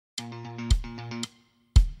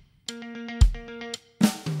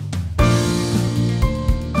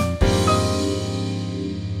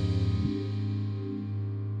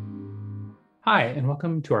Hi, and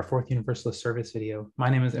welcome to our Fourth Universalist service video. My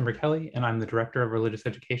name is Imber Kelly, and I'm the Director of Religious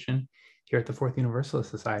Education here at the Fourth Universalist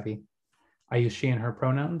Society. I use she and her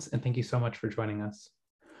pronouns, and thank you so much for joining us.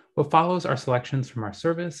 What follows are selections from our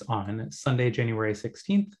service on Sunday, January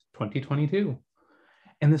 16th, 2022.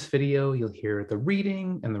 In this video, you'll hear the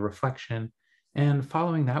reading and the reflection, and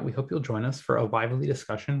following that, we hope you'll join us for a lively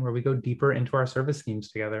discussion where we go deeper into our service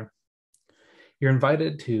themes together. You're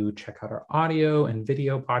invited to check out our audio and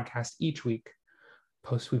video podcast each week.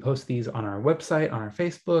 We post these on our website, on our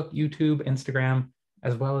Facebook, YouTube, Instagram,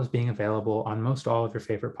 as well as being available on most all of your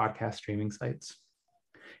favorite podcast streaming sites.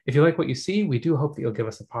 If you like what you see, we do hope that you'll give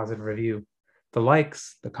us a positive review. The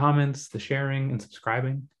likes, the comments, the sharing, and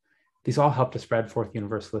subscribing, these all help to spread Fourth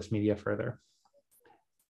Universalist media further.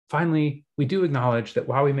 Finally, we do acknowledge that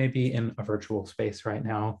while we may be in a virtual space right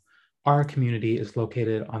now, our community is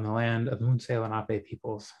located on the land of Munsee Lenape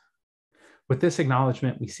peoples. With this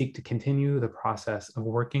acknowledgement, we seek to continue the process of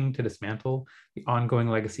working to dismantle the ongoing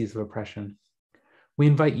legacies of oppression. We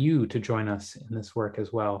invite you to join us in this work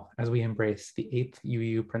as well as we embrace the 8th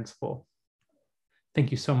UU principle.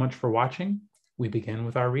 Thank you so much for watching. We begin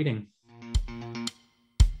with our reading.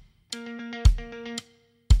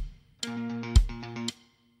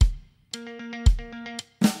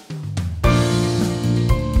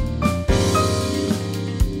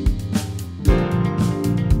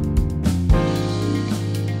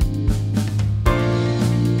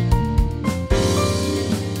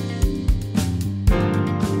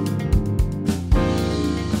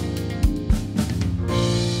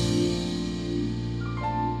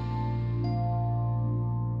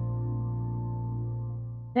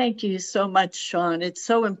 Thank you so much, Sean. It's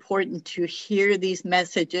so important to hear these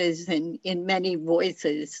messages in many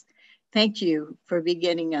voices. Thank you for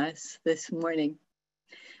beginning us this morning.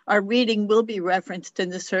 Our reading will be referenced in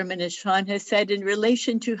the sermon, as Sean has said, in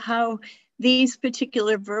relation to how these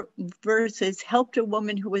particular verses helped a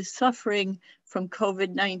woman who was suffering from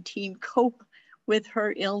COVID-19 cope with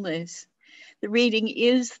her illness. The reading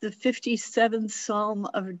is the 57th Psalm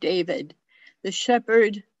of David, the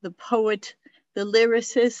shepherd, the poet, the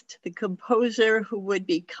lyricist, the composer who would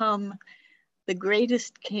become the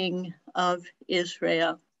greatest king of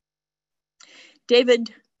Israel.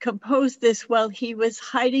 David composed this while he was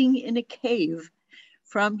hiding in a cave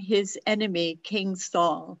from his enemy, King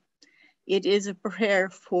Saul. It is a prayer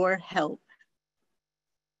for help.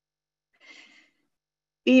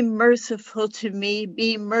 Be merciful to me,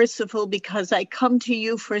 be merciful because I come to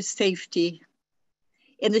you for safety.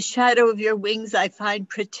 In the shadow of your wings, I find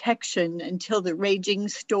protection until the raging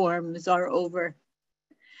storms are over.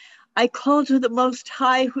 I call to the Most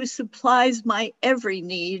High who supplies my every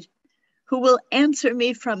need, who will answer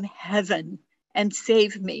me from heaven and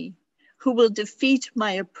save me, who will defeat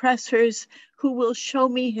my oppressors, who will show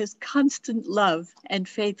me his constant love and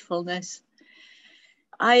faithfulness.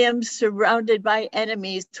 I am surrounded by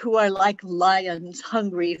enemies who are like lions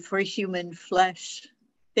hungry for human flesh.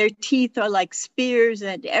 Their teeth are like spears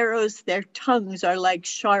and arrows. Their tongues are like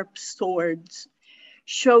sharp swords.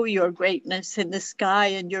 Show your greatness in the sky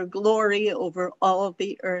and your glory over all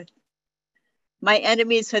the earth. My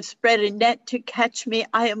enemies have spread a net to catch me.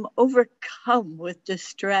 I am overcome with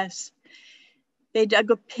distress. They dug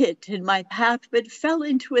a pit in my path, but fell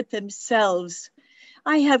into it themselves.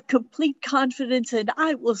 I have complete confidence and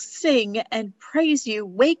I will sing and praise you.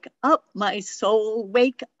 Wake up, my soul.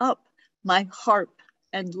 Wake up, my harp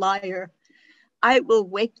and lyre. I will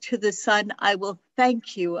wake to the sun. I will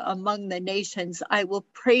thank you among the nations. I will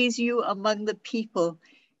praise you among the people.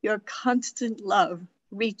 Your constant love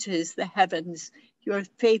reaches the heavens. Your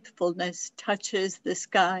faithfulness touches the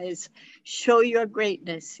skies. Show your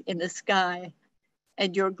greatness in the sky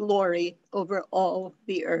and your glory over all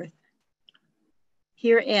the earth.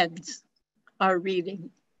 Here ends our reading.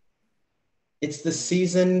 It's the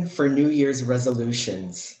season for New Year's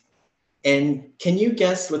resolutions. And can you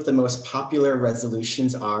guess what the most popular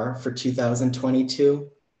resolutions are for 2022?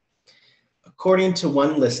 According to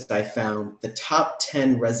one list I found, the top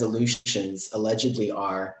 10 resolutions allegedly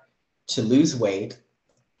are to lose weight,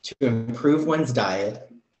 to improve one's diet,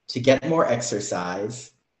 to get more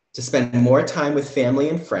exercise, to spend more time with family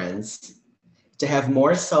and friends, to have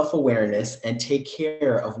more self-awareness and take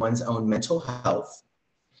care of one's own mental health,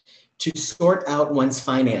 to sort out one's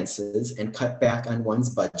finances and cut back on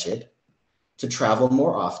one's budget, to travel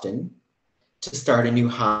more often, to start a new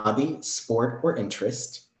hobby, sport, or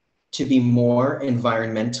interest, to be more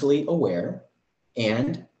environmentally aware,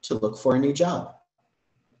 and to look for a new job.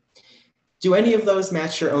 Do any of those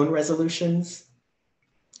match your own resolutions?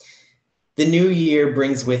 The new year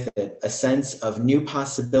brings with it a sense of new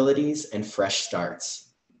possibilities and fresh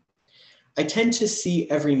starts. I tend to see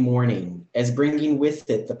every morning as bringing with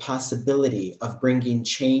it the possibility of bringing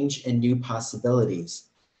change and new possibilities.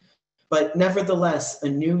 But nevertheless, a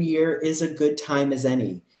new year is a good time as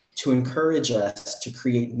any to encourage us to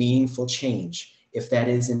create meaningful change, if that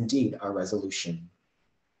is indeed our resolution.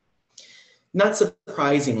 Not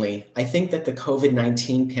surprisingly, I think that the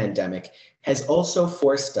COVID-19 pandemic has also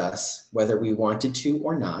forced us, whether we wanted to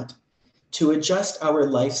or not, to adjust our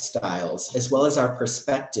lifestyles as well as our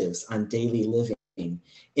perspectives on daily living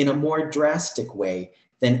in a more drastic way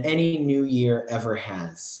than any new year ever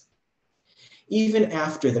has. Even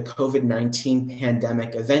after the COVID-19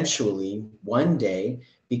 pandemic eventually, one day,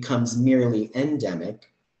 becomes merely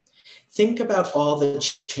endemic, think about all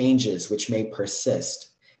the changes which may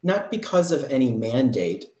persist, not because of any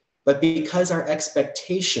mandate, but because our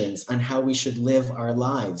expectations on how we should live our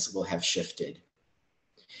lives will have shifted.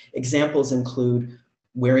 Examples include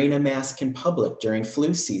wearing a mask in public during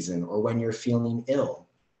flu season or when you're feeling ill,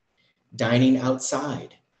 dining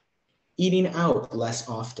outside, eating out less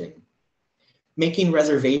often, making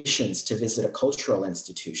reservations to visit a cultural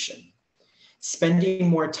institution, spending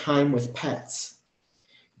more time with pets,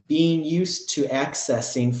 being used to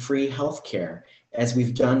accessing free healthcare as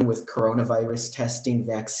we've done with coronavirus testing,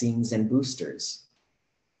 vaccines, and boosters,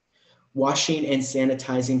 washing and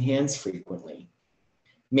sanitizing hands frequently,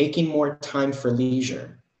 making more time for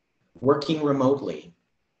leisure, working remotely,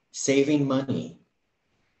 saving money,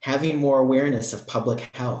 having more awareness of public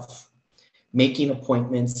health, making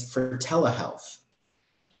appointments for telehealth,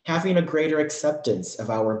 having a greater acceptance of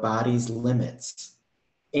our body's limits,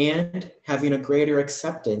 and having a greater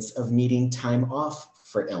acceptance of needing time off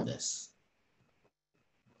for illness.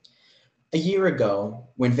 A year ago,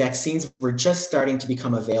 when vaccines were just starting to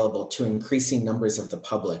become available to increasing numbers of the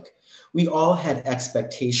public, we all had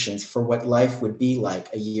expectations for what life would be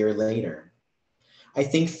like a year later. I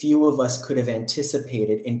think few of us could have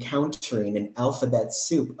anticipated encountering an alphabet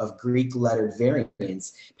soup of Greek lettered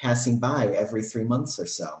variants passing by every 3 months or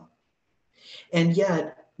so. And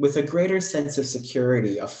yet, with a greater sense of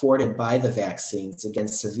security afforded by the vaccines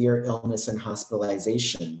against severe illness and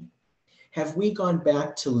hospitalization, have we gone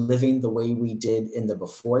back to living the way we did in the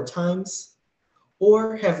before times?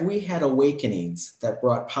 Or have we had awakenings that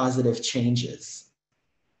brought positive changes?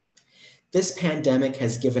 This pandemic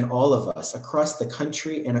has given all of us across the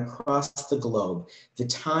country and across the globe the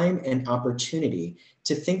time and opportunity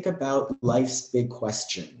to think about life's big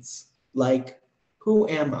questions, like, who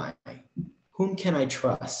am I? Whom can I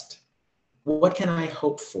trust? What can I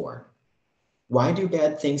hope for? Why do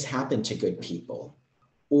bad things happen to good people?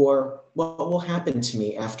 Or what will happen to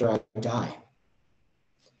me after I die?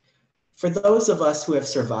 For those of us who have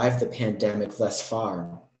survived the pandemic thus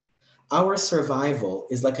far, our survival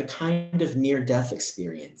is like a kind of near-death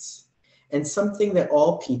experience, and something that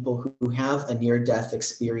all people who have a near-death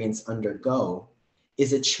experience undergo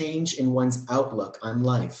is a change in one's outlook on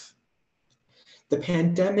life. The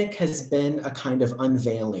pandemic has been a kind of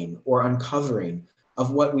unveiling or uncovering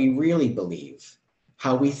of what we really believe,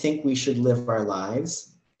 how we think we should live our lives,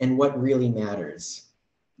 and what really matters.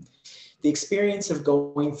 The experience of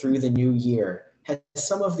going through the new year has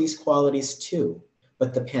some of these qualities too,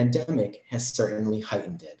 but the pandemic has certainly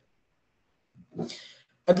heightened it.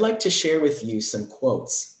 I'd like to share with you some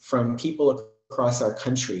quotes from people across our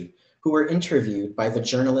country who were interviewed by the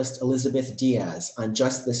journalist Elizabeth Diaz on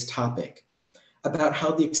just this topic, about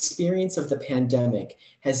how the experience of the pandemic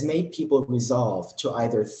has made people resolve to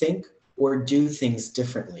either think or do things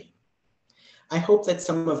differently. I hope that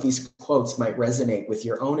some of these quotes might resonate with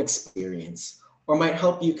your own experience or might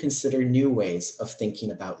help you consider new ways of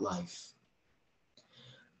thinking about life.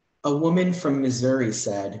 A woman from Missouri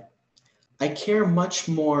said, "I care much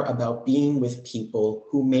more about being with people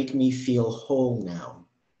who make me feel whole now.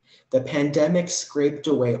 The pandemic scraped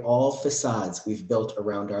away all facades we've built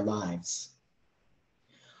around our lives."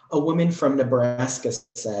 A woman from Nebraska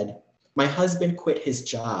said, "My husband quit his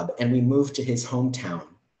job and we moved to his hometown.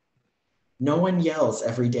 No one yells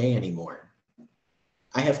every day anymore.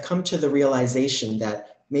 I have come to the realization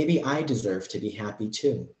that maybe I deserve to be happy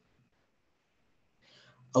too."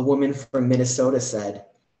 A woman from Minnesota said,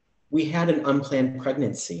 "We had an unplanned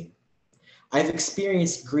pregnancy. I've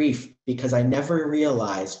experienced grief because I never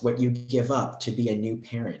realized what you give up to be a new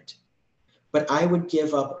parent. But I would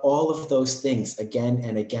give up all of those things again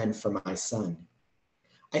and again for my son.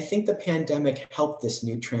 I think the pandemic helped this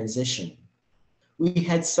new transition. We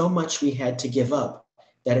had so much we had to give up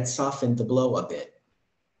that it softened the blow a bit."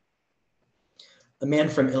 A man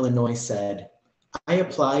from Illinois said, "I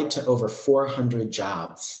applied to over 400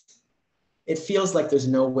 jobs. It feels like there's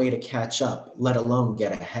no way to catch up, let alone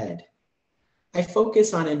get ahead. I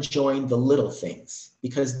focus on enjoying the little things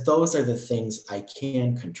because those are the things I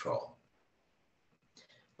can control.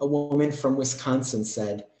 A woman from Wisconsin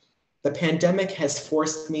said, "The pandemic has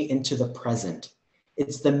forced me into the present.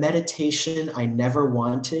 It's the meditation I never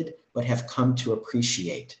wanted but have come to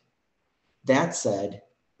appreciate." That said,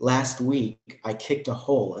 last week I kicked a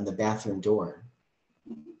hole in the bathroom door.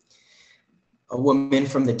 A woman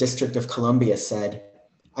from the District of Columbia said,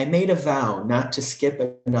 "I made a vow not to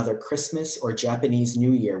skip another Christmas or Japanese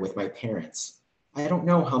New Year with my parents. I don't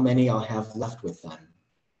know how many I'll have left with them."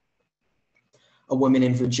 A woman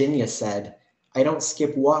in Virginia said, "I don't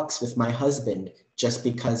skip walks with my husband just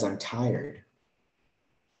because I'm tired."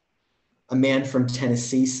 A man from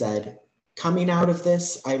Tennessee said, "Coming out of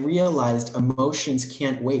this, I realized emotions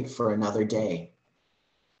can't wait for another day.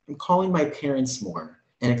 I'm calling my parents more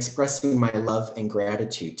and expressing my love and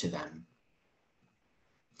gratitude to them."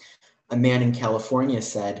 A man in California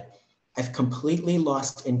said, "I've completely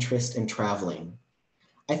lost interest in traveling.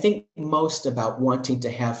 I think most about wanting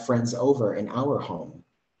to have friends over in our home.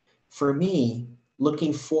 For me,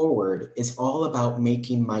 looking forward is all about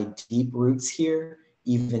making my deep roots here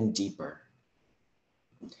even deeper."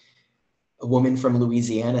 A woman from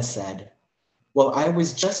Louisiana said, "Well, I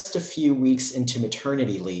was just a few weeks into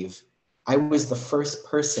maternity leave. I was the first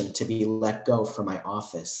person to be let go from my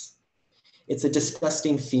office. It's a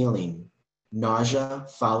disgusting feeling, nausea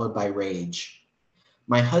followed by rage.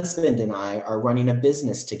 My husband and I are running a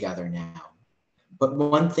business together now. But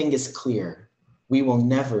one thing is clear, we will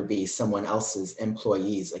never be someone else's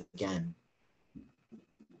employees again."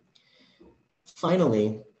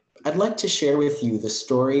 Finally, I'd like to share with you the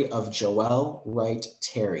story of Joelle Wright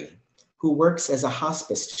Terry, who works as a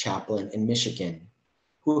hospice chaplain in Michigan,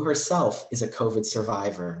 who herself is a COVID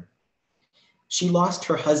survivor. She lost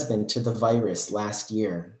her husband to the virus last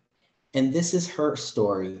year, and this is her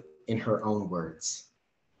story in her own words.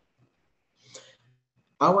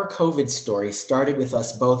 "Our COVID story started with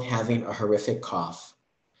us both having a horrific cough.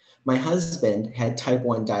 My husband had type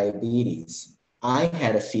 1 diabetes. I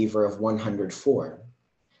had a fever of 104.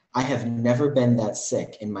 I have never been that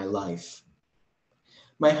sick in my life.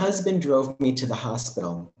 My husband drove me to the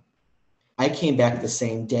hospital. I came back the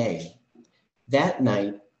same day. That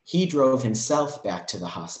night, he drove himself back to the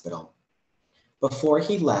hospital. Before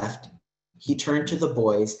he left, he turned to the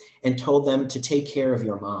boys and told them to take care of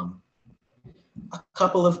your mom. A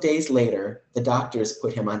couple of days later, the doctors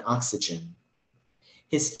put him on oxygen.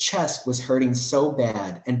 His chest was hurting so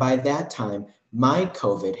bad, and by that time, my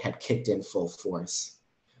COVID had kicked in full force.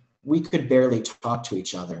 We could barely talk to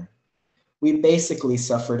each other. We basically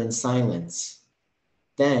suffered in silence.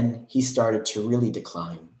 Then he started to really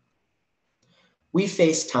decline. We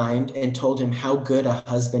FaceTimed and told him how good a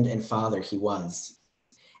husband and father he was.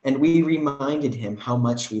 And we reminded him how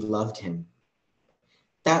much we loved him.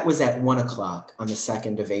 That was at 1 o'clock on the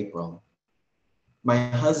 2nd of April. My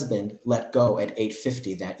husband let go at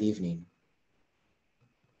 8:50 that evening.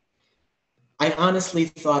 I honestly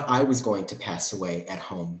thought I was going to pass away at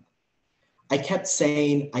home. I kept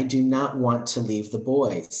saying, I do not want to leave the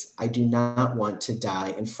boys. I do not want to die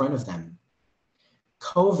in front of them.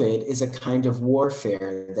 COVID is a kind of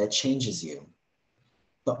warfare that changes you.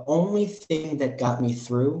 The only thing that got me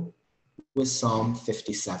through was Psalm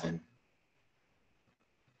 57.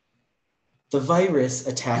 The virus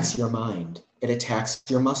attacks your mind. It attacks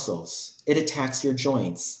your muscles. It attacks your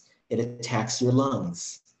joints. It attacks your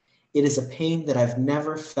lungs. It is a pain that I've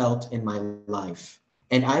never felt in my life.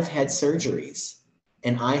 And I've had surgeries,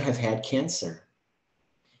 and I have had cancer.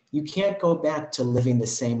 You can't go back to living the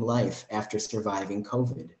same life after surviving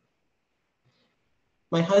COVID.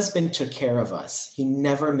 My husband took care of us. He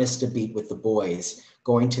never missed a beat with the boys,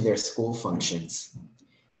 going to their school functions.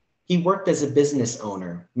 He worked as a business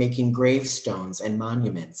owner, making gravestones and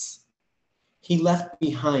monuments. He left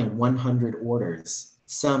behind 100 orders,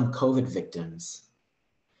 some COVID victims.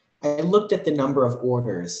 I looked at the number of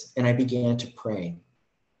orders and I began to pray.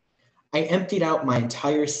 I emptied out my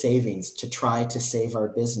entire savings to try to save our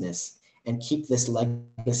business and keep this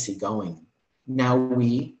legacy going. Now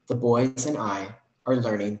we, the boys and I, are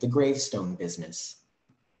learning the gravestone business.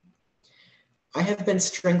 I have been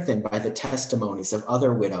strengthened by the testimonies of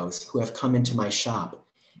other widows who have come into my shop,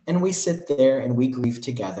 and we sit there and we grieve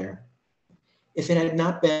together. If it had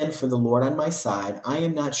not been for the Lord on my side, I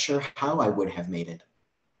am not sure how I would have made it.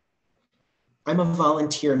 I'm a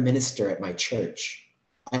volunteer minister at my church.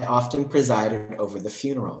 I often presided over the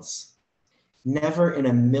funerals. Never in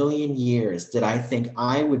a million years did I think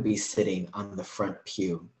I would be sitting on the front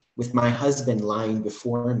pew with my husband lying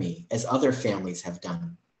before me, as other families have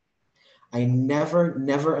done. I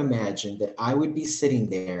never imagined that I would be sitting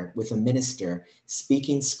there with a minister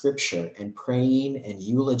speaking scripture and praying and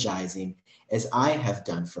eulogizing as I have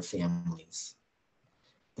done for families.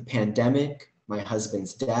 The pandemic, my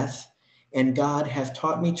husband's death, and God have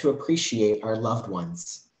taught me to appreciate our loved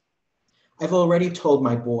ones. I've already told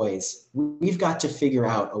my boys, we've got to figure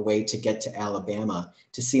out a way to get to Alabama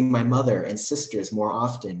to see my mother and sisters more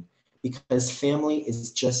often because family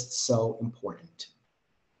is just so important.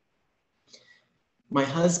 My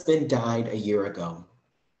husband died a year ago.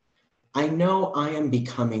 I know I am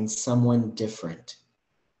becoming someone different.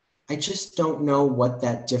 I just don't know what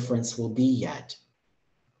that difference will be yet.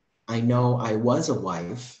 I know I was a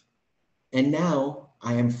wife, and now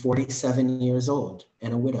I am 47 years old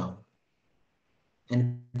and a widow.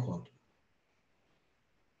 End quote.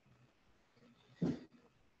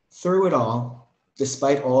 Through it all,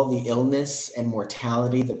 despite all the illness and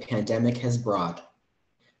mortality the pandemic has brought,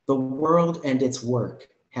 the world and its work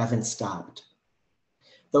haven't stopped.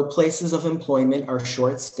 Though places of employment are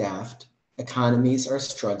short-staffed, economies are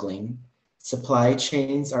struggling, supply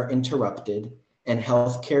chains are interrupted, and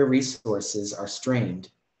healthcare resources are strained,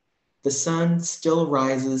 the sun still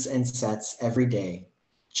rises and sets every day,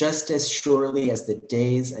 just as surely as the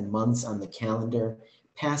days and months on the calendar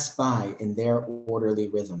pass by in their orderly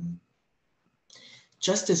rhythm.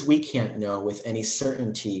 Just as we can't know with any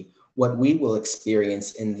certainty what we will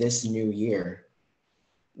experience in this new year,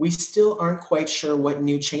 we still aren't quite sure what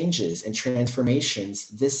new changes and transformations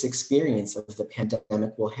this experience of the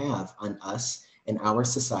pandemic will have on us and our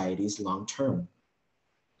societies long term.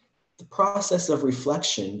 The process of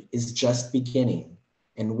reflection is just beginning,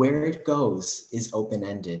 and where it goes is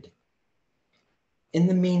open-ended. In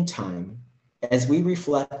the meantime, as we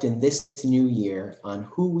reflect in this new year on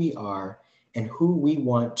who we are and who we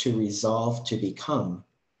want to resolve to become,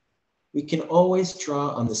 we can always draw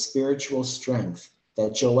on the spiritual strength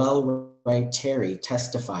that Joel Wright Terry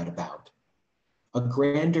testified about, a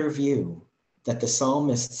grander view that the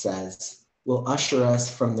psalmist says will usher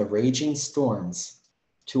us from the raging storms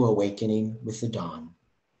to awakening with the dawn.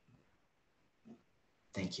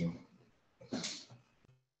 Thank you.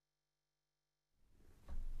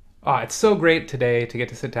 It's so great today to get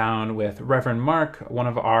to sit down with Reverend Mark, one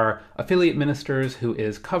of our affiliate ministers who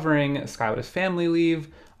is covering Skylar's family leave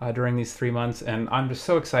during these 3 months. And I'm just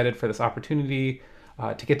so excited for this opportunity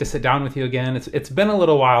to get to sit down with you again. It's been a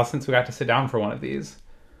little while since we got to sit down for one of these.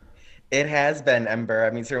 It has been, Ember. I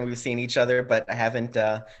mean, certainly we've seen each other, but I haven't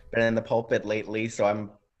been in the pulpit lately. So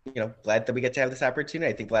I'm, glad that we get to have this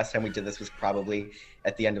opportunity. I think the last time we did this was probably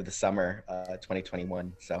at the end of the summer,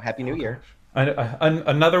 2021. So Happy New Year.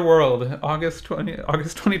 Another world, August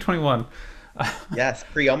 2021. Yes,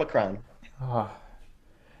 pre-Omicron. Oh,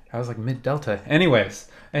 I was like mid-Delta. Anyways,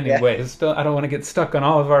 Yeah. I don't want to get stuck on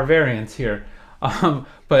all of our variants here.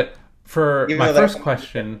 But for Even my though that- first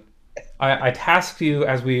question, I tasked you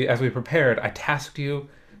as we prepared. I tasked you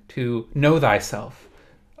to know thyself.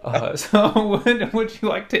 So would you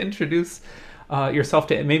like to introduce yourself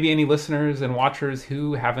to maybe any listeners and watchers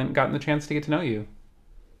who haven't gotten the chance to get to know you?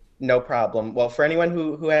 No problem. Well, for anyone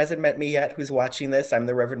who hasn't met me yet, who's watching this, I'm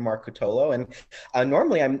the Reverend Mark Cotolo, and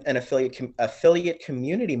normally I'm an affiliate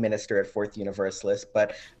community minister at Fourth Universalist.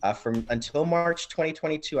 But from until March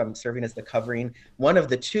 2022, I'm serving as one of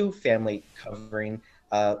the two family covering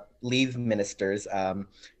leave ministers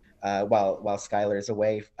while Skylar is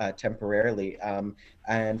away temporarily.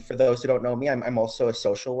 And for those who don't know me, I'm also a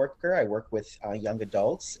social worker. I work with young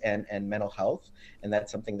adults and mental health, and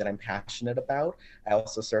that's something that I'm passionate about. I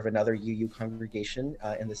also serve another UU congregation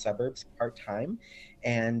in the suburbs part-time,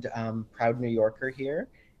 and proud New Yorker here,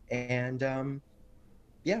 and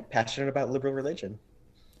passionate about liberal religion.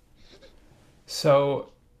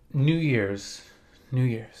 So, New Year's.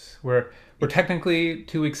 We're technically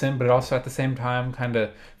 2 weeks in, but it also at the same time kind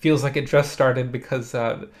of feels like it just started because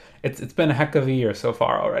it's been a heck of a year so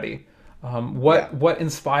far already. What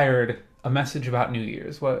inspired a message about New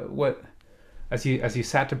Year's? What as you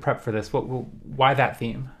sat to prep for this, why that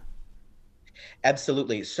theme?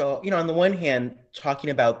 Absolutely. So, on the one hand, talking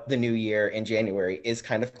about the new year in January is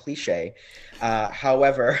kind of cliche.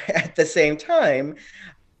 However, at the same time,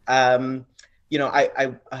 I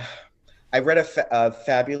read a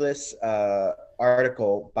fabulous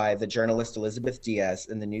article by the journalist Elizabeth Diaz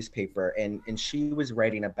in the newspaper, and she was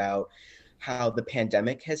writing about how the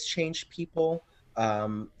pandemic has changed people.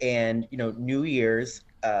 And New Year's,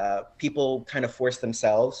 people kind of force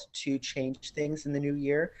themselves to change things in the new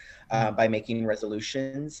year by making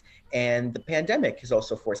resolutions, and the pandemic has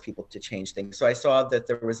also forced people to change things. So I saw that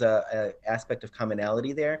there was a aspect of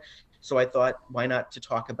commonality there. So I thought, why not to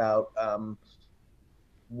talk about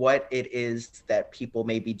what it is that people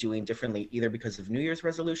may be doing differently, either because of New Year's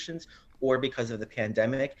resolutions or because of the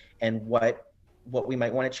pandemic, and what we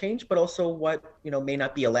might want to change, but also what, you know, may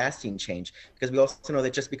not be a lasting change. Because we also know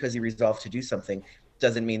that just because you resolve to do something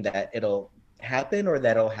doesn't mean that it'll happen or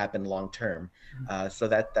that it'll happen long term. So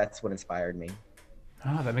that's what inspired me.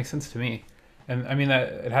 Ah, that makes sense to me. And I mean that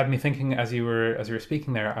it had me thinking as you were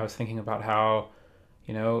speaking there. I was thinking about how,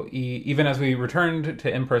 you know, even as we returned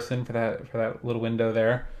to in person for that little window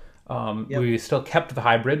there, Yep. we still kept the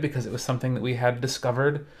hybrid because it was something that we had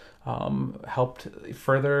discovered, helped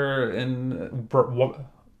further and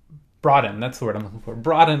broaden. That's the word I'm looking for.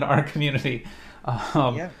 Broaden our community.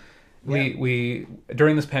 Um, Yeah. Yeah. we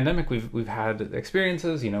during this pandemic we've had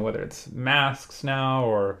experiences, you know, whether it's masks now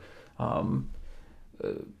or um,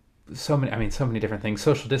 so many different things,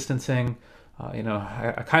 social distancing. You know,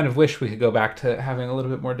 I kind of wish we could go back to having a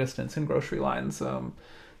little bit more distance in grocery lines.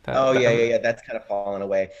 Oh yeah, yeah, yeah. That's kind of fallen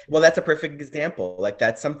away. Well, that's a perfect example. Like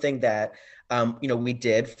that's something that you know, we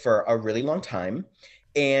did for a really long time.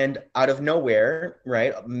 And out of nowhere,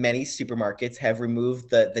 right, many supermarkets have removed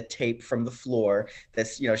the tape from the floor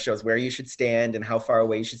that, you know, shows where you should stand and how far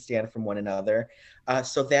away you should stand from one another.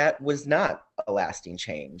 So that was not a lasting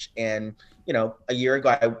change. And, you know, a year ago,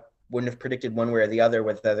 I wouldn't have predicted one way or the other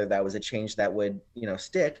whether that was a change that would, you know,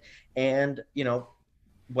 stick. And, you know,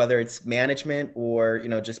 whether it's management or, you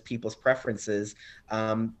know, just people's preferences,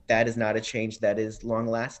 that is not a change that is long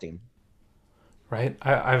lasting. Right.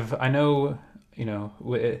 I know, you know,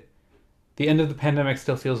 the end of the pandemic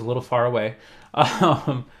still feels a little far away.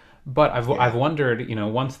 Um, but I've Yeah. wondered, you know,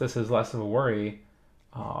 once this is less of a worry,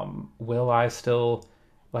 will I still,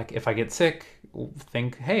 like, if I get sick,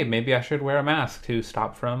 think, hey, maybe I should wear a mask to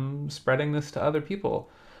stop from spreading this to other people?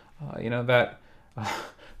 You know, that uh,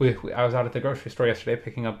 I was out at the grocery store yesterday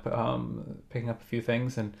picking up a few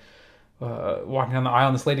things and walking down the aisle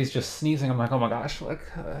and this lady's just sneezing. I'm like, oh my gosh, like,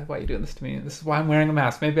 why are you doing this to me? This is why I'm wearing a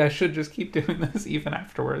mask. Maybe I should just keep doing this even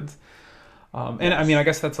afterwards. And I mean, I Yes.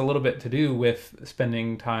 guess that's a little bit to do with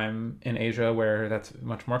spending time in Asia where that's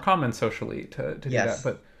much more common socially to do that. Yes.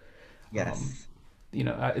 But, um, Yes. you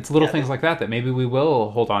know, it's little Yeah. things like that that maybe we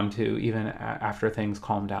will hold on to even after things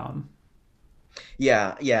calm down.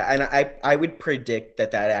 Yeah, yeah, and I would predict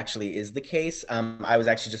that that actually is the case. I was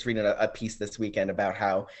actually just reading a piece this weekend about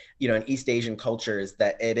how, you know, in East Asian cultures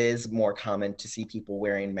that it is more common to see people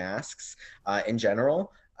wearing masks in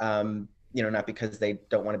general. You know, not because they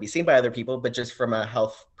don't want to be seen by other people, but just from a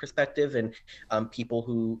health perspective. And people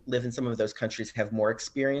who live in some of those countries have more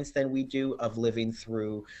experience than we do of living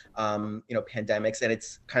through, you know, pandemics, and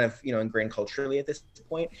it's kind of, you know, ingrained culturally at this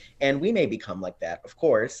point. And we may become like that, of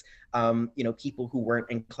course. You know, people who weren't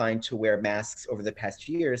inclined to wear masks over the past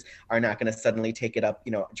few years are not going to suddenly take it up,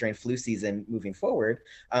 you know, during flu season moving forward.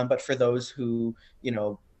 But for those who, you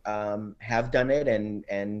know, have done it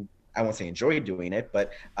and I won't say enjoyed doing it,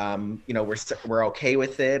 but you know, we're okay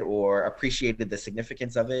with it or appreciated the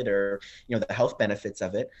significance of it or, you know, the health benefits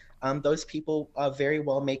of it. Those people very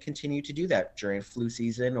well may continue to do that during flu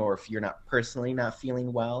season or if you're not personally not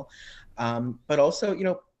feeling well. But also, you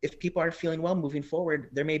know, if people aren't feeling well moving forward,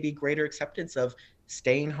 there may be greater acceptance of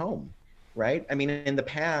staying home, right? I mean, in the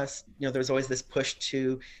past, you know, there's always this push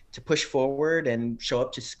to push forward and show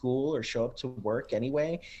up to school or show up to work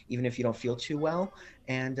anyway, even if you don't feel too well.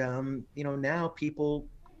 And you know, now people,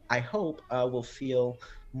 I hope, will feel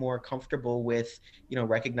more comfortable with, you know,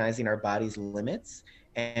 recognizing our body's limits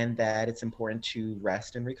and that it's important to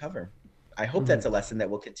rest and recover. I hope Mhm. that's a lesson that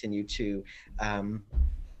will continue to, um,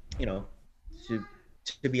 you know, to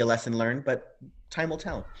to be a lesson learned, but time will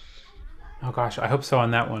tell. Oh gosh, I hope so on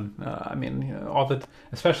that one. I mean, you know,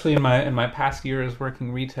 especially in my past years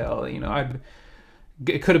working retail, you know,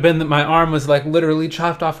 it could have been that my arm was like literally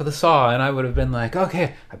chopped off with a saw, and I would have been like,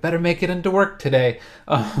 okay, I better make it into work today.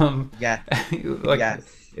 Um, Yes, like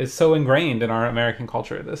yes, it's so ingrained in our American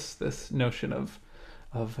culture, this notion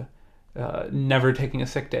of never taking a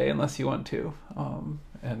sick day unless you want to.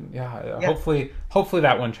 And yeah, yeah. hopefully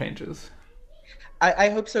that one changes. I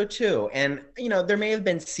hope so too. And you know, there may have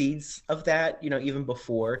been seeds of that, you know, even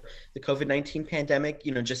before the COVID-19 pandemic.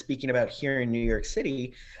 You know, just speaking about here in New York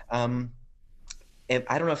City, um, and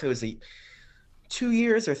I don't know if it was 2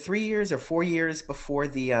 years or 3 years or 4 years before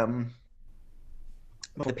the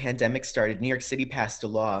pandemic started. New York City passed a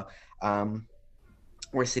law um,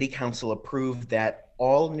 where City Council approved that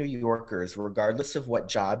all New Yorkers, regardless of what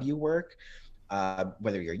job you work,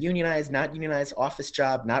 whether you're unionized, not unionized, office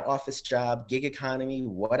job, not office job, gig economy,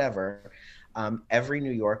 whatever, every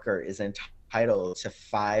New Yorker is entitled to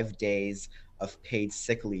 5 days of paid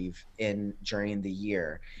sick leave in during the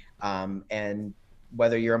year. And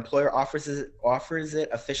whether your employer offers it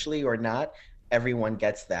officially or not, everyone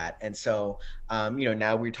gets that. And so,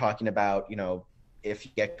 now we're talking about, if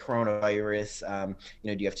you get coronavirus,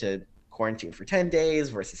 do you have to quarantine for 10 days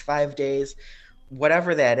versus 5 days?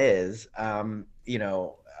 Whatever that is, however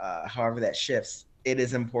that shifts, it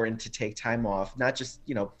is important to take time off, not just,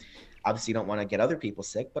 obviously you don't want to get other people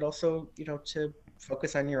sick, but also, to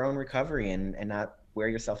focus on your own recovery and not wear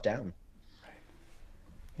yourself down.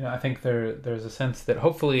 I think there's a sense that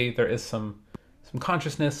hopefully there is some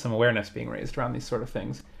consciousness, some awareness being raised around these sort of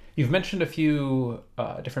things. You've mentioned a few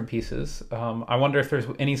different pieces. I wonder if there's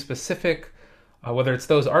any specific, whether it's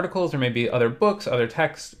those articles or maybe other books, other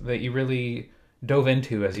texts that you really dove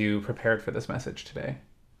into as you prepared for this message today.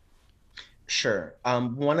 Sure.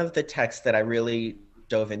 One of the texts that I really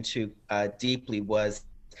dove into deeply was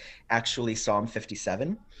actually Psalm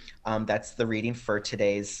 57. That's the reading for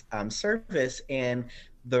today's service. And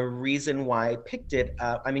the reason why I picked it,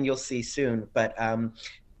 you'll see soon, but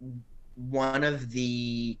one of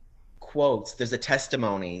the quotes, there's a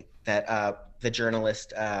testimony that the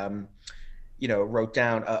journalist, wrote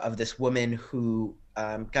down of this woman who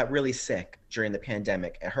got really sick during the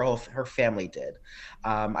pandemic. Her family did.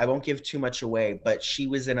 I won't give too much away, but she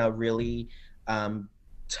was in a really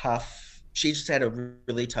she just had a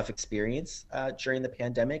really tough experience during the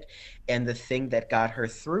pandemic. And the thing that got her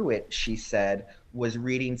through it, she said, was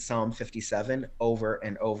reading Psalm 57 over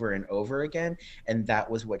and over and over again. And that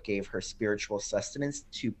was what gave her spiritual sustenance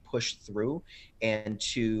to push through and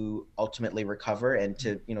to ultimately recover and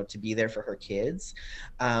to be there for her kids.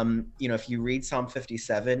 If you read Psalm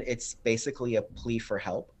 57, it's basically a plea for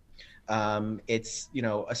help. It's,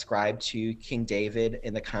 ascribed to King David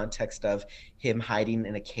in the context of him hiding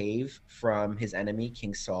in a cave from his enemy,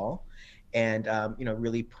 King Saul, and,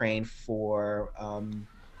 really praying for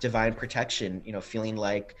divine protection, feeling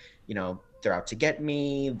like, they're out to get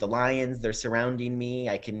me, the lions, they're surrounding me.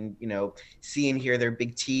 I can, see and hear their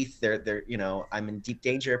big teeth. They're, I'm in deep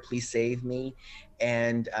danger. Please save me.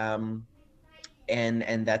 And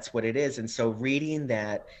that's what it is. And so reading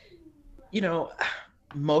that,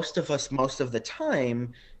 most of us, most of the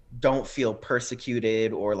time, don't feel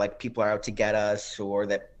persecuted or like people are out to get us or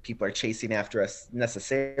that people are chasing after us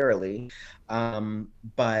necessarily.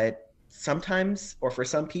 But sometimes, or for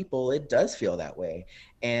some people, it does feel that way.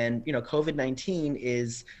 And, COVID-19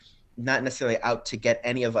 is not necessarily out to get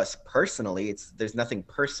any of us personally. There's nothing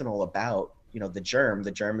personal about, the germ.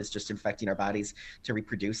 The germ is just infecting our bodies to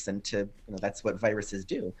reproduce and to, that's what viruses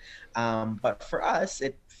do. But for us,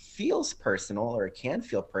 it feels personal, or it can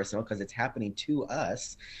feel personal because it's happening to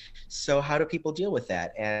us. So how do people deal with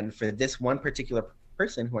that? And for this one particular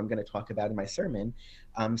person who I'm going to talk about in my sermon,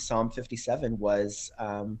 Psalm 57 was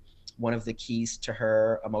one of the keys to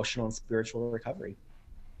her emotional and spiritual recovery.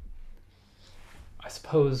 I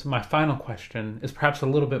suppose my final question is perhaps a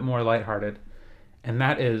little bit more lighthearted, and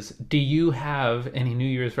that is, do you have any New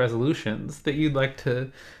Year's resolutions that you'd like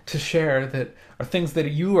to share that are things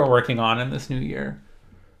that you are working on in this new year?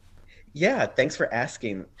 Yeah, thanks for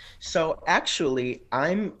asking. So actually,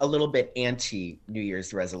 I'm a little bit anti New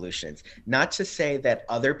Year's resolutions. Not to say that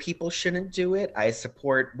other people shouldn't do it. I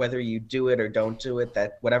support whether you do it or don't do it,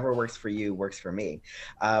 that whatever works for you works for me.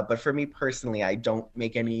 But for me personally, I don't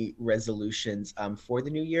make any resolutions for the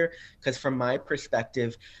new year, because from my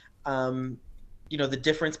perspective, the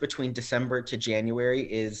difference between December to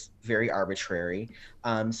January is very arbitrary.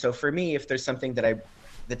 So for me, if there's something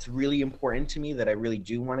that's really important to me, that I really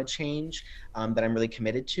do want to change, that I'm really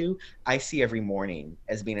committed to, I see every morning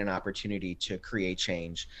as being an opportunity to create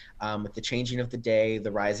change. With the changing of the day,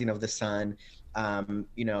 the rising of the sun,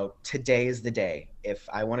 today is the day. If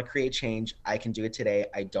I want to create change, I can do it today.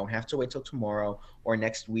 I don't have to wait till tomorrow or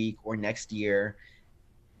next week or next year.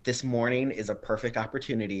 This morning is a perfect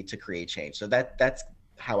opportunity to create change. So that's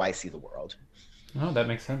how I see the world. Oh, that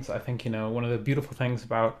makes sense. I think, one of the beautiful things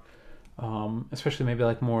about especially maybe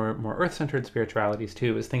like more earth-centered spiritualities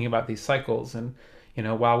too, is thinking about these cycles. And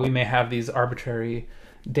while we may have these arbitrary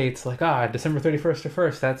dates like December 31st to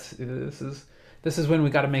 1st, this is when we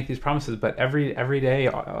got to make these promises, but every day,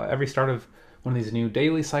 every start of one of these new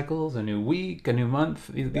daily cycles, a new week, a new month,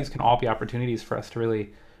 these can all be opportunities for us to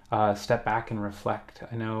really step back and reflect.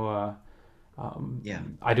 I know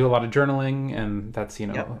I do a lot of journaling, and that's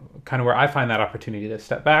kind of where I find that opportunity to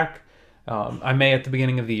step back. I may at the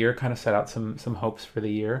beginning of the year kind of set out some hopes for the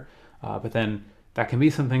year, but then that can be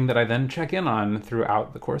something that I then check in on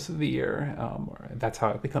throughout the course of the year. That's how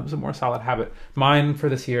it becomes a more solid habit. Mine for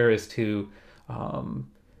this year is to,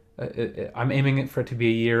 I'm aiming it for it to be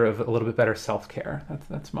a year of a little bit better self-care.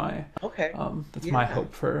 That's my my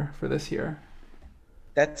hope for this year.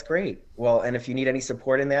 That's great. Well, and if you need any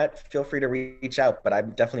support in that, feel free to reach out, but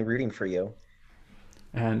I'm definitely rooting for you.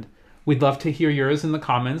 And we'd love to hear yours in the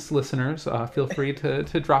comments, listeners. Feel free to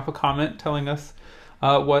drop a comment telling us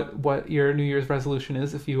what your New Year's resolution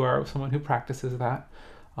is if you are someone who practices that.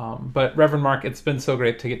 But Reverend Mark, it's been so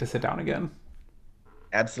great to get to sit down again.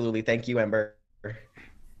 Absolutely. Thank you, Ember.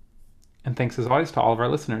 And thanks as always to all of our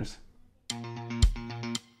listeners.